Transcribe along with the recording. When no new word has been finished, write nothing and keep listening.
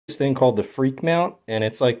thing called the FREAKMOUNT, and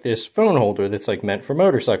it's like this phone holder that's like meant for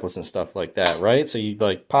motorcycles and stuff like that, right? So you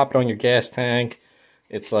like pop it on your gas tank.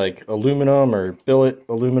 It's like aluminum or billet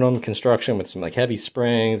aluminum construction with some like heavy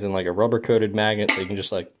springs and like a rubber coated magnet, so you can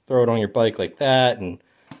just like throw it on your bike like that and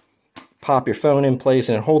pop your phone in place,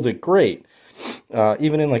 and it holds it great.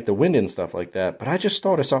 Even in like the wind and stuff like that. But I just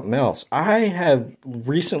thought of something else. I have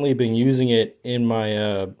recently been using it in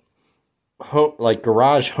my like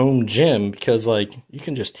garage home gym, because like you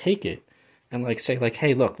can just take it and like say like,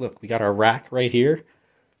 hey, look, we got our rack right here.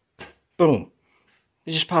 Boom.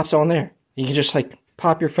 It just pops on there. You can just like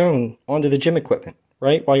pop your phone onto the gym equipment,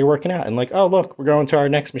 right, while you're working out. And like, oh, look, we're going to our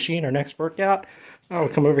next machine, our next workout. Oh,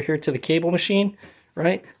 we'll come over here to the cable machine,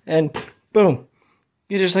 right? And boom.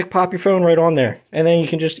 You just like pop your phone right on there, and then you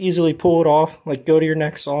can just easily pull it off, like go to your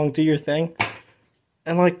next song, do your thing,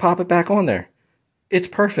 and like pop it back on there. It's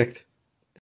perfect.